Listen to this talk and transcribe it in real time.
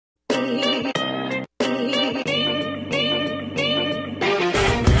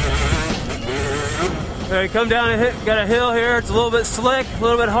So you come down and got a hill here, it's a little bit slick, a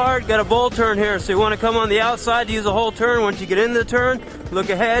little bit hard, got a bowl turn here. So you want to come on the outside to use the whole turn. Once you get into the turn, look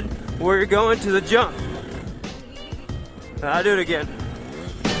ahead where you're going to the jump. I'll do it again.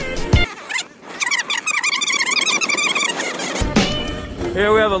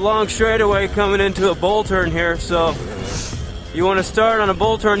 Here we have a long straightaway coming into a bowl turn here. So you want to start on a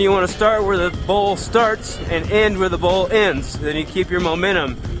bowl turn, you want to start where the bowl starts and end where the bowl ends. Then you keep your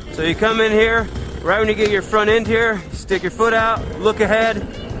momentum. So you come in here, right when you get your front end here, stick your foot out, look ahead,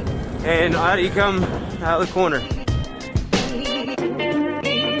 and out you come out of the corner.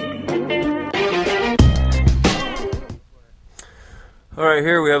 Alright,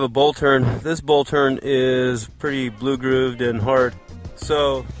 here we have a bowl turn. This bowl turn is pretty blue grooved and hard.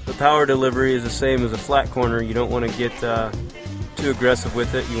 So the power delivery is the same as a flat corner. You don't want to get too aggressive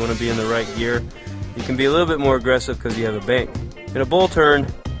with it. You want to be in the right gear. You can be a little bit more aggressive because you have a bank. In a bowl turn,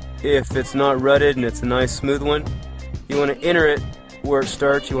 if it's not rutted and it's a nice smooth one, you want to enter it where it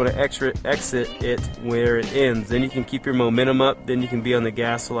starts, you want to exit it where it ends. Then you can keep your momentum up, then you can be on the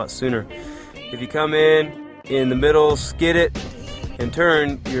gas a lot sooner. If you come in the middle, skid it, and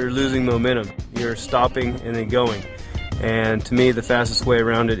turn, you're losing momentum. You're stopping and then going. And to me, the fastest way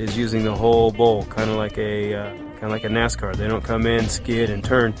around it is using the whole bowl, kind of like a NASCAR. They don't come in, skid, and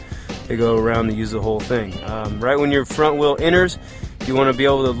turn. They go around and use the whole thing. Right when your front wheel enters, you want to be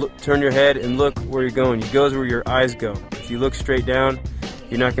able to turn your head and look where you're going. You go where your eyes go. If you look straight down,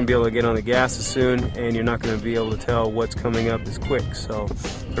 you're not going to be able to get on the gas as soon, and you're not going to be able to tell what's coming up as quick. So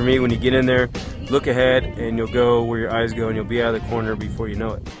for me, when you get in there, look ahead, and you'll go where your eyes go, and you'll be out of the corner before you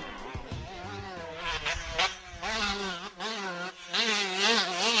know it.